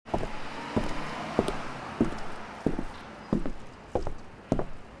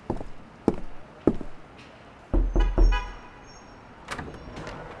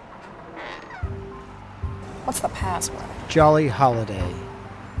possible. Jolly Holiday.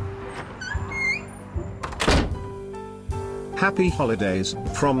 Happy holidays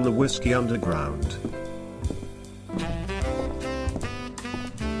from the Whiskey Underground.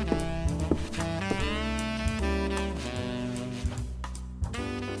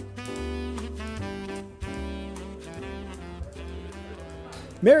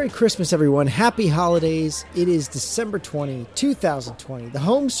 Merry Christmas, everyone. Happy holidays. It is December 20, 2020, the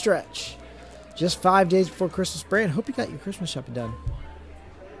home stretch. Just 5 days before Christmas. Brand, hope you got your Christmas shopping done.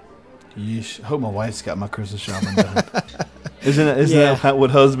 Yeesh. Hope my wife's got my Christmas shopping done. Isn't that what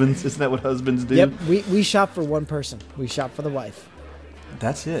husbands do? Yep, we shop for one person. We shop for the wife.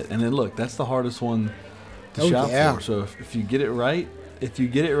 That's it. And then look, that's the hardest one to shop for. So if you get it right,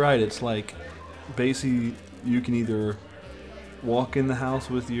 it's like basically you can either walk in the house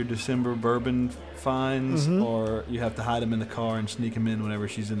with your December bourbon finds, or you have to hide them in the car and sneak them in whenever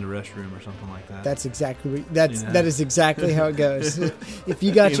she's in the restroom or something like that. That is exactly how it goes. If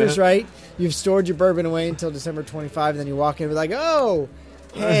you got yours right, you've stored your bourbon away until December 25, and then you walk in and be like, "Oh,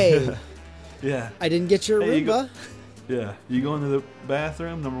 hey, yeah, I didn't get your Aruba." You go into the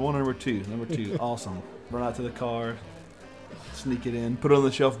bathroom. Number one, number two, awesome. Run out to the car. Sneak it in, put it on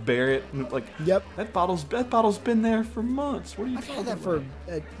the shelf, bury it. Like, yep, that bottle's been there for months. What are you? I've had that for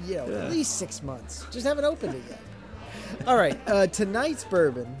at least 6 months. Just haven't opened it yet. All right, tonight's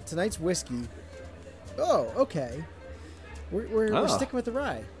whiskey. Oh, okay. We're sticking with the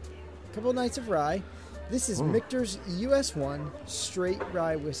rye. A couple of nights of rye. This is Michter's US1 Straight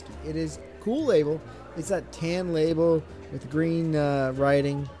Rye Whiskey. It is cool label. It's that tan label with green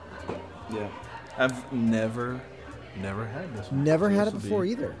writing. Yeah, I've never had this one. Never had it before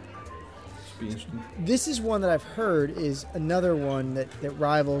either. Should be interesting. This is one that I've heard is another one that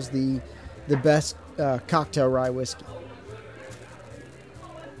rivals the best cocktail rye whiskey.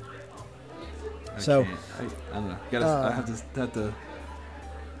 I don't know. I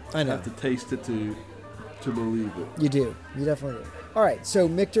have to taste it to believe it. You do. You definitely do. All right. So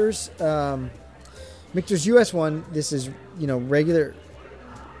Michter's US1. This is regular.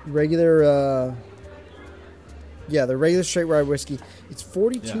 The regular straight rye whiskey. It's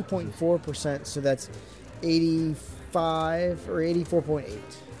 42.4%, so that's 85 or 84.8.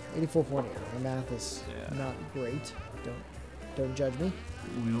 84.8. My math is not great. Don't judge me.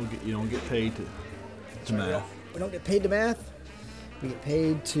 You don't get paid to math. We don't get paid to math. We get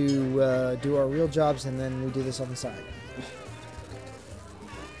paid to do our real jobs, and then we do this on the side.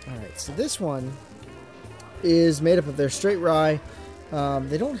 All right. So this one is made up of their straight rye.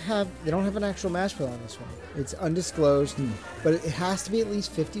 They don't have an actual mash bill on this one. It's undisclosed, but it has to be at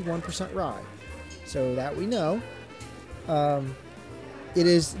least 51% rye, so that we know. It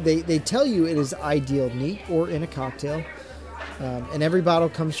is. They tell you it is ideal neat or in a cocktail, and every bottle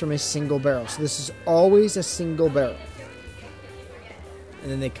comes from a single barrel. So this is always a single barrel,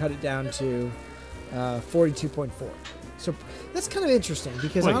 and then they cut it down to 42.4. So that's kind of interesting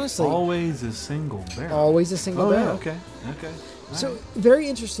because honestly, always a single barrel. Always a single barrel. Yeah, okay. So very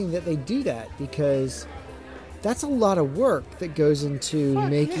interesting that they do that because that's a lot of work that goes into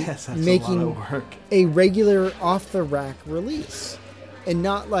making a regular off the rack release, and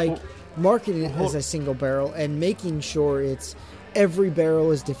not marketing it as a single barrel and making sure it's every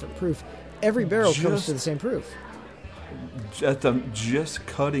barrel is different proof. Every barrel comes to the same proof. Just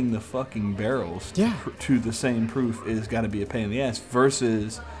cutting the fucking barrels to the same proof is got to be a pain in the ass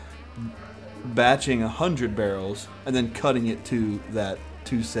versus batching 100 barrels and then cutting it to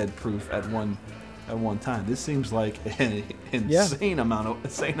said proof at one time. This seems like an insane amount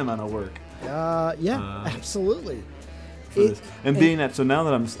of work. Absolutely. So now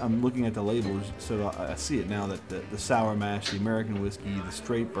that I'm looking at the labels, so I see it now that the sour mash, the American whiskey, the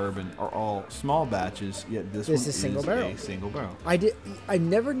straight bourbon are all small batches. Yet this one is a single barrel. I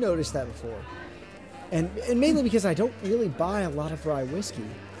never noticed that before, and mainly because I don't really buy a lot of rye whiskey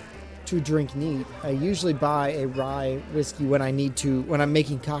to drink neat. I usually buy a rye whiskey when I'm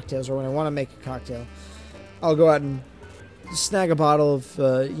making cocktails or when I want to make a cocktail. I'll go out and snag a bottle of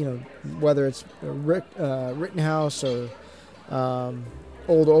whether it's Rittenhouse or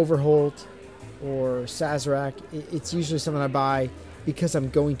Old Overholt or Sazerac. It's usually something I buy because I'm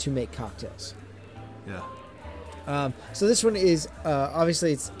going to make cocktails. So this one is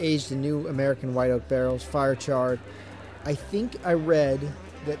obviously it's aged in new American white oak barrels, fire charred. I think I read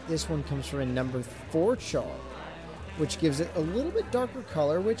that this one comes from a number 4 char, which gives it a little bit darker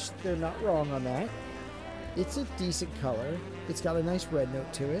color, which they're not wrong on that. It's a decent color. It's got a nice red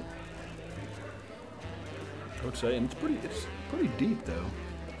note to it. I would say, and it's pretty deep though.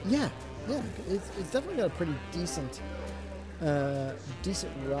 Yeah. It's definitely got a pretty decent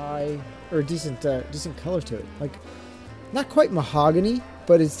decent rye or decent color to it. Like, not quite mahogany,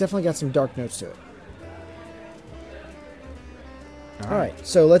 but it's definitely got some dark notes to it. All right,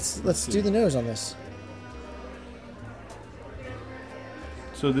 so let's do the nose on this.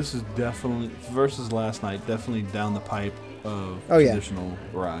 So this is definitely, versus last night, definitely down the pipe of traditional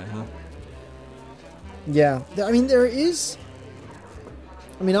rye, huh? Yeah, I mean,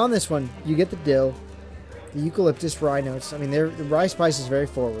 on this one, you get the dill, the eucalyptus rye notes. I mean, the rye spice is very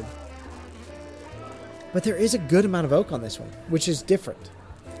forward. But there is a good amount of oak on this one, which is different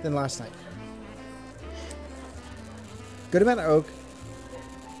than last night. Good amount of oak,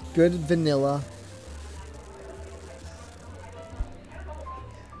 good vanilla,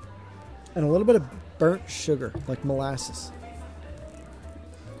 and a little bit of burnt sugar, like molasses.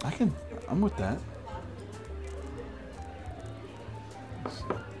 I'm with that.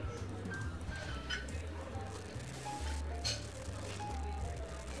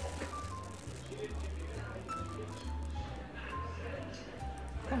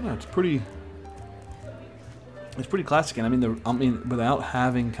 I don't know, it's pretty classic, and I mean, without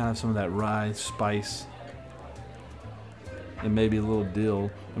having kind of some of that rye spice and maybe a little dill.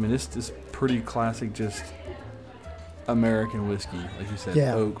 I mean, this is pretty classic, just American whiskey, like you said.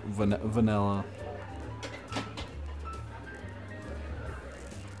 Yeah. Oak, vanilla.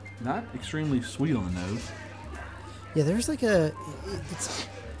 Not extremely sweet on the nose. Yeah, there's like there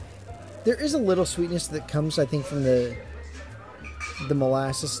is a little sweetness that comes, I think, from the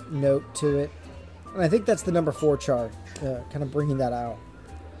molasses note to it. And I think that's the number 4 char, kind of bringing that out.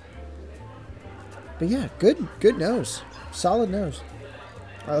 But yeah, good nose. Solid nose.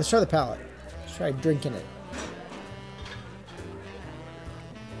 All right, let's try the palate. Let's try drinking it.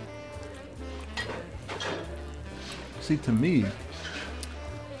 See, to me,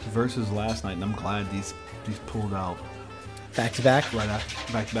 versus last night, and I'm glad these pulled out back to back,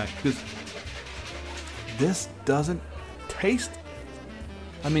 back to back, because this doesn't taste.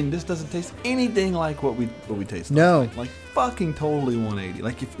 I mean, this doesn't taste anything like what we tasted. No, like fucking totally 180.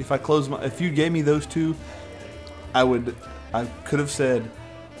 Like if you gave me those two, I could have said,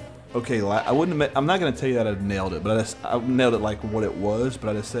 okay, I wouldn't have. I'm not gonna tell you that I nailed it, but I nailed it like what it was. But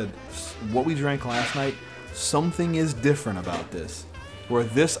I just said what we drank last night. Something is different about this. Where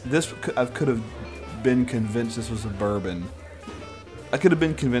I could have been convinced this was a bourbon. I could have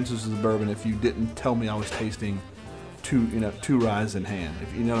been convinced this was a bourbon if you didn't tell me I was tasting two ryes in hand.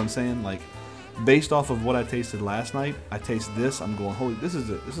 If you know what I'm saying, like based off of what I tasted last night, I taste this. I'm going, holy, this is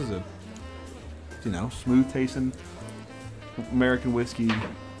a smooth tasting American whiskey.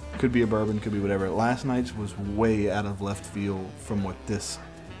 Could be a bourbon, could be whatever. Last night's was way out of left field from what this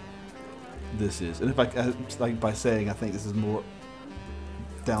is. And if by saying I think this is more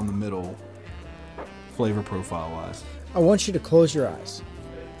down the middle flavor profile wise. I want you to close your eyes.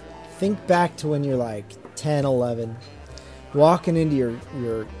 Think back to when you're like 10, 11, walking into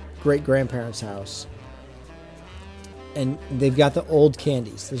your great-grandparents' house, and they've got the old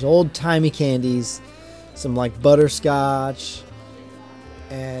candies. There's old-timey candies, some like butterscotch,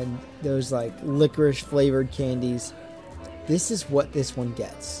 and those like licorice-flavored candies. This is what this one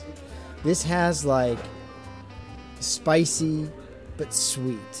gets. This has like spicy but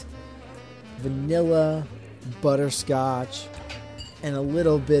sweet vanilla, butterscotch, and a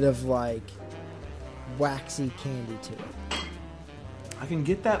little bit of like waxy candy to it. I can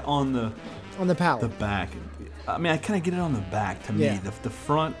get that on the palate. The back. I mean, I kind of get it on the back. To me, the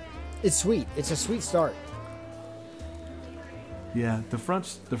front. It's sweet. It's a sweet start. Yeah, the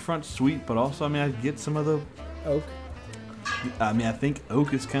front's sweet, but also, I mean, I get some of the oak. I mean, I think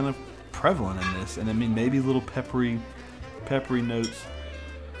oak is kind of prevalent in this, and I mean, maybe a little peppery notes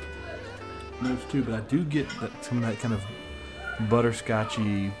too. But I do get some of that kind of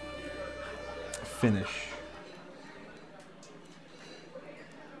butterscotchy finish.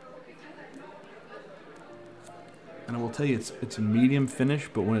 And I will tell you, it's a medium finish,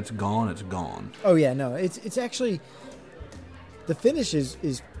 but when it's gone, it's gone. Oh yeah, no, it's actually, the finish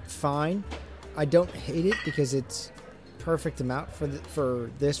is fine. I don't hate it because it's perfect amount for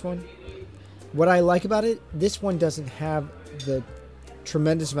this one. What I like about it, this one doesn't have the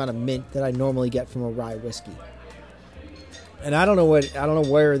tremendous amount of mint that I normally get from a rye whiskey. And I don't know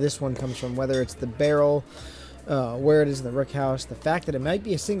where this one comes from, whether it's the barrel, where it is in the rick house, the fact that it might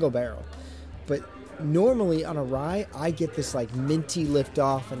be a single barrel. But normally on a rye, I get this like minty lift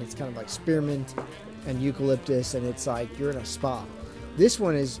off, and it's kind of like spearmint and eucalyptus, and it's like you're in a spa. This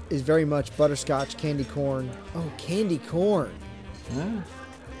one is very much butterscotch, candy corn. Oh, candy corn. Yeah.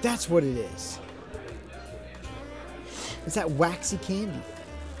 That's what it is. It's that waxy candy.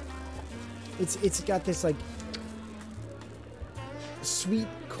 It's got this like sweet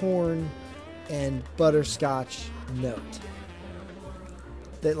corn and butterscotch note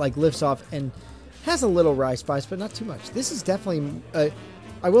that like lifts off and has a little rye spice, but not too much. This is definitely.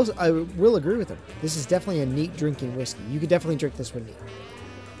 I will agree with him. This is definitely a neat drinking whiskey. You could definitely drink this one neat.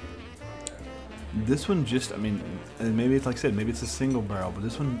 This one just, I mean, maybe it's like I said, maybe it's a single barrel, but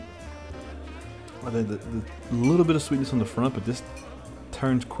this one, the little bit of sweetness on the front, but this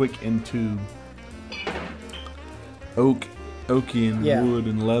turns quick into oaky and wood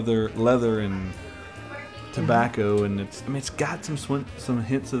and leather and tobacco, and it's got some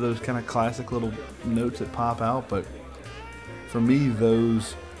hints of those kind of classic little notes that pop out, but for me,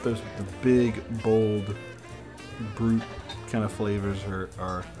 those the big, bold, brute kind of flavors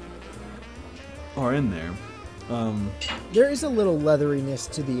are in there. There is a little leatheriness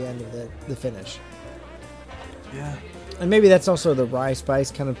to the end of the finish. Yeah. And maybe that's also the rye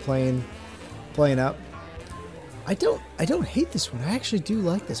spice kind of playing up. I don't hate this one. I actually do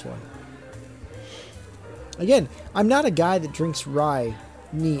like this one. Again, I'm not a guy that drinks rye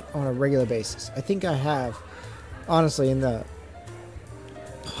neat on a regular basis. I think I have, honestly, in the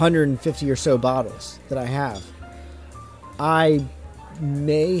 150 or so bottles that I have, I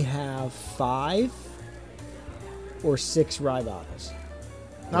may have 5 or 6 rye bottles.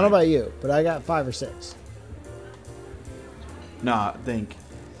 I don't know about you, but I got 5 or 6. Nah,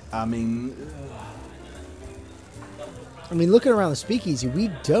 I mean, looking around the speakeasy, we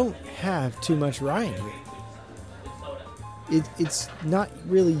don't have too much rye in here. It's not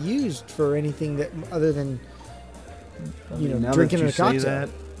really used for anything that other than drinking in a cocktail.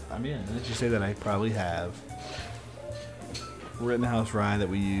 Now that you say that, I probably have Rittenhouse rye that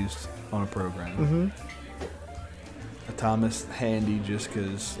we used on a program. Mm-hmm. A Thomas handy just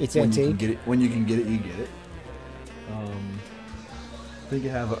because it's when antique. When you can get it, you get it. I think I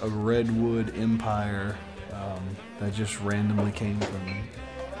have a Redwood Empire that just randomly came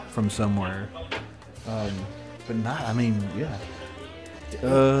from somewhere. But not, maybe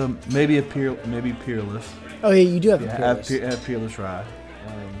Peerless. Oh yeah, you do have Peerless. Peerless. I have Peerless rye.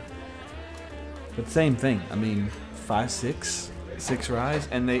 But same thing. 5, 6 ryes,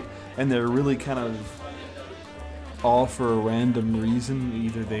 and they're really kind of all for a random reason.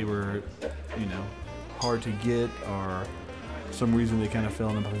 Either they were, hard to get, or some reason they kind of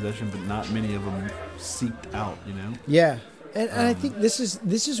fell into possession, but not many of them seeked out. Yeah, and I think this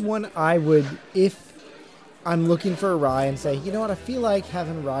is one I would, if I'm looking for a rye and say, you know what, I feel like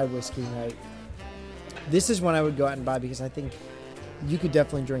having rye whiskey night. This is one I would go out and buy because I think you could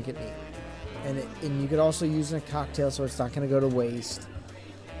definitely drink it neat. And you could also use it in a cocktail, so it's not going to go to waste.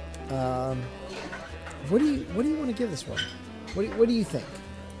 What do you want to give this one? What do you think?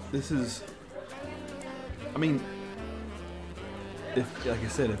 This is, if, like I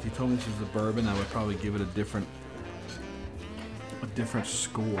said, if you told me this was a bourbon, I would probably give it a different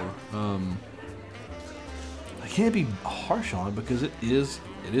score. I can't be harsh on it because it is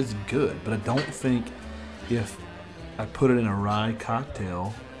good, but I don't think if I put it in a rye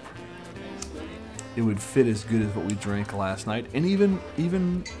cocktail, it would fit as good as what we drank last night, and even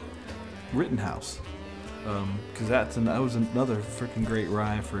Rittenhouse, because that was another freaking great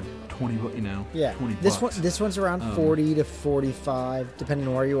rye for $20. Yeah, $20. This one's around 40 to 45, depending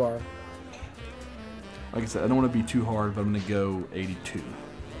on where you are. Like I said, I don't want to be too hard, but I'm going to go 82.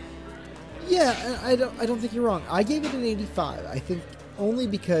 Yeah, I don't think you're wrong. I gave it an 85. I think only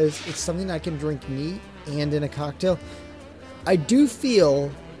because it's something I can drink neat and in a cocktail. I do feel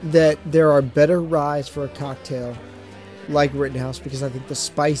that there are better ryes for a cocktail like Rittenhouse because I think the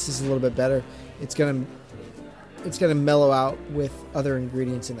spice is a little bit better. It's gonna mellow out with other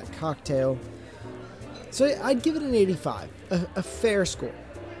ingredients in that cocktail. So I'd give it an 85, a fair score.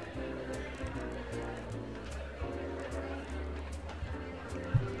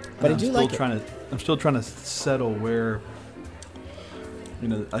 But I do like it. I'm still trying to settle where,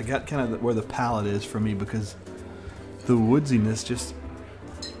 I got kind of where the palate is for me because the woodsiness just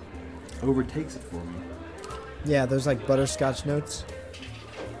overtakes it for me. Yeah, those like butterscotch notes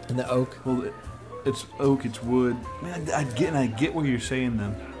and the oak. Well, it's oak, it's wood. Man, I get what you're saying,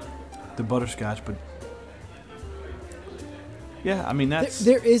 the butterscotch, but yeah, that's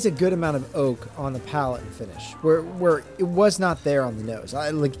there is a good amount of oak on the palate and finish, where it was not there on the nose.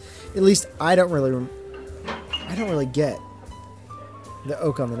 At least I don't really get the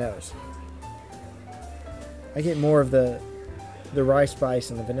oak on the nose. I get more of the rye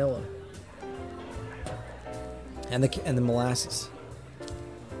spice and the vanilla and the molasses.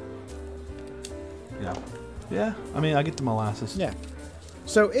 Yeah. I get the molasses. Yeah.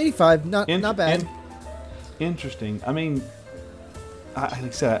 So 85, not bad. Interesting. Like I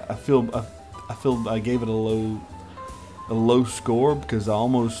said, I feel I gave it a a low score because I'm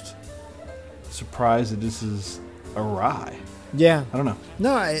almost surprised that this is a rye. Yeah. I don't know.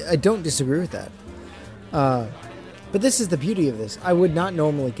 No, I don't disagree with that. But this is the beauty of this. I would not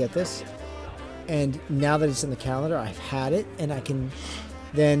normally get this. And now that it's in the calendar, I've had it, and I can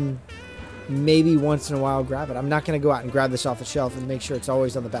then maybe once in a while grab it. I'm not going to go out and grab this off the shelf and make sure it's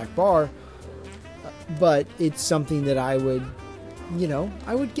always on the back bar. But it's something that I would,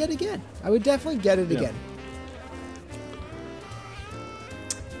 I would get again. I would definitely get it again.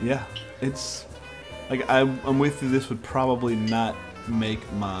 Yeah, it's like I'm with you. This would probably not make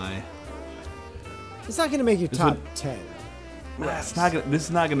my. It's not going to make your top 10. It's not gonna. This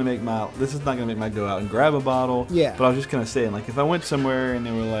is not gonna make my. This is not gonna make my go out and grab a bottle. Yeah. But I was just kind of saying, like, if I went somewhere and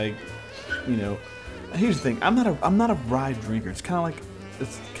they were like, here's the thing. I'm not a rye drinker. It's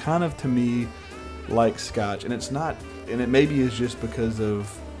kind of to me like Scotch, and it's not. And it maybe is just because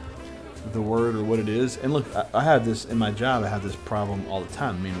of the word or what it is. And look, I have this in my job. I have this problem all the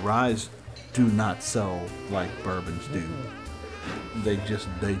time. I mean, ryes do not sell like bourbons do. They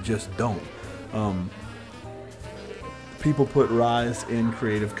just don't. People put ryes in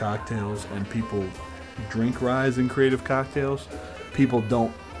creative cocktails, and people drink ryes in creative cocktails. People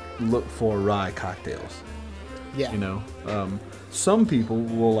don't look for rye cocktails. Yeah. Some people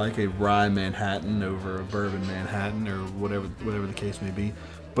will like a rye Manhattan over a bourbon Manhattan or whatever the case may be.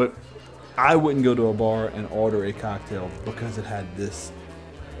 But I wouldn't go to a bar and order a cocktail because it had this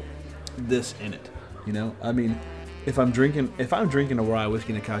in it. I mean, if I'm drinking a rye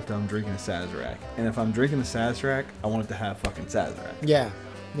whiskey in a cocktail, I'm drinking a Sazerac. And if I'm drinking a Sazerac, I want it to have fucking Sazerac. Yeah.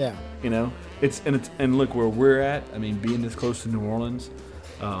 And look where we're at. I mean, being this close to New Orleans,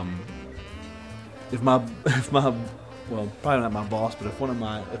 if my well, probably not my boss, but if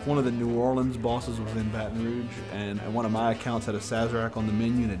one of the New Orleans bosses was in Baton Rouge and one of my accounts had a Sazerac on the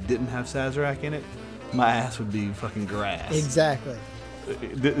menu and it didn't have Sazerac in it, my ass would be fucking grass. Exactly.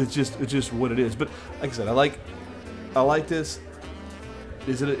 It's just what it is. But like I said, I like this.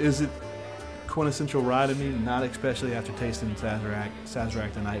 Is it quintessential rye to me? Not especially after tasting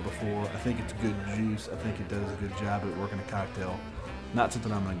Sazerac the night before. I think it's good juice. I think it does a good job at working a cocktail. Not something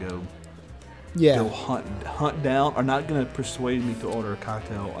I'm gonna go hunt down, or not gonna persuade me to order a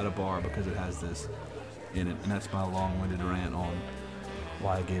cocktail at a bar because it has this in it. And that's my long-winded rant on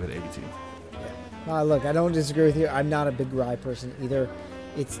why I gave it 82. Look, I don't disagree with you. I'm not a big rye person either.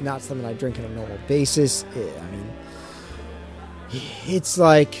 It's not something I drink on a normal basis. It's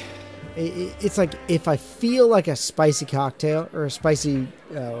like if I feel like a spicy cocktail or a spicy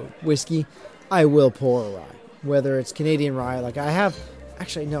whiskey, I will pour a rye. Whether it's Canadian rye, like I have.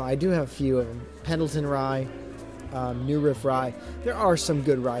 Actually, no, I do have a few of them. Pendleton rye, New Riff rye. There are some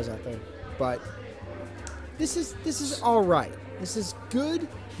good ryes out there, but this is all right. This is good,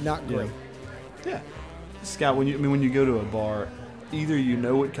 not great. Yeah. Scott, when you go to a bar, either you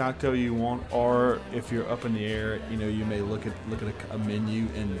know what cocktail you want, or if you're up in the air, you may look at a menu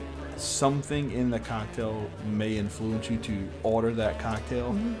and something in the cocktail may influence you to order that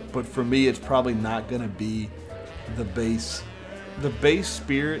cocktail. Mm-hmm. But for me, it's probably not going to be the base. The base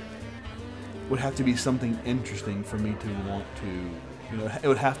spirit would have to be something interesting for me to want to. It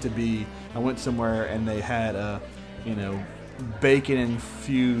would have to be. I went somewhere and they had a, bacon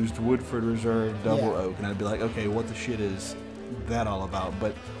infused Woodford Reserve double oak, and I'd be like, okay, what the shit is that all about?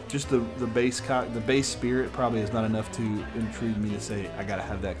 But just the base spirit probably is not enough to intrigue me to say I gotta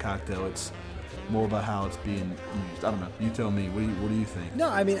have that cocktail. It's more about how it's being used. I don't know. You tell me. What do you think? No,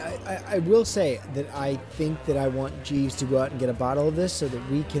 I mean, I will say that I think that I want Jeeves to go out and get a bottle of this so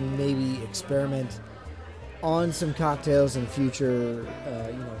that we can maybe experiment on some cocktails in future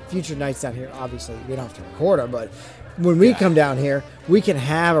nights down here. Obviously, we don't have to record them, but when we come down here, we can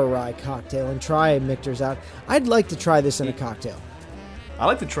have a rye cocktail and try Michter's out. I'd like to try this in a cocktail. I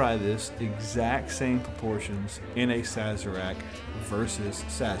like to try this exact same proportions in a Sazerac versus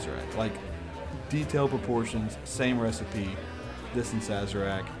Sazerac. Like, detailed proportions, same recipe, this in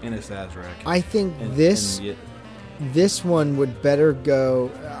Sazerac, in a Sazerac. I think this one would better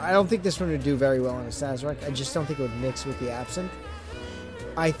go. I don't think this one would do very well in a Sazerac. I just don't think it would mix with the absinthe.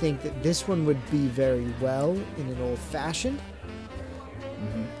 I think that this one would be very well in an old fashioned,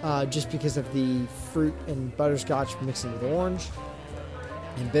 just because of the fruit and butterscotch mixing with orange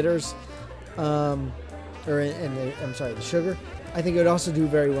and bitters, the sugar. I think it would also do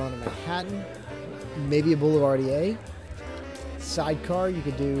very well in a Manhattan. Maybe a Boulevardier sidecar. You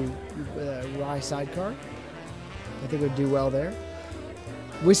could do rye sidecar. I think it would do well there.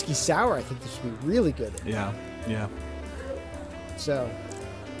 Whiskey sour. I think this would be really good. Yeah. So,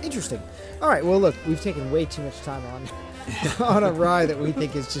 interesting. All right. Well, look, we've taken way too much time on a rye that we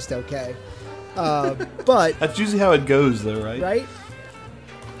think is just okay. But that's usually how it goes, though, right? Right.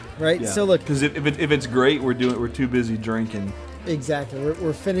 Right. Yeah. So look, because if it's great, we're too busy drinking. Exactly.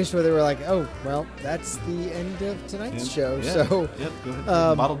 We're finished with it. We're like, oh, well, that's the end of tonight's show. Yeah. So, yep, go ahead.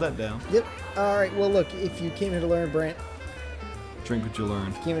 Bottle that down. Yep. All right. Well, look, if you came here to learn, Brant, drink what you learn.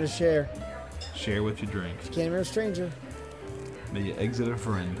 if you came here to share, share what you drink. if you came here a stranger, may you exit a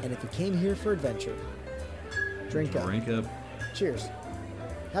friend. And if you came here for adventure, drink up. Drink up. Cheers.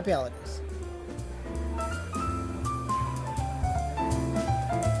 Happy holidays.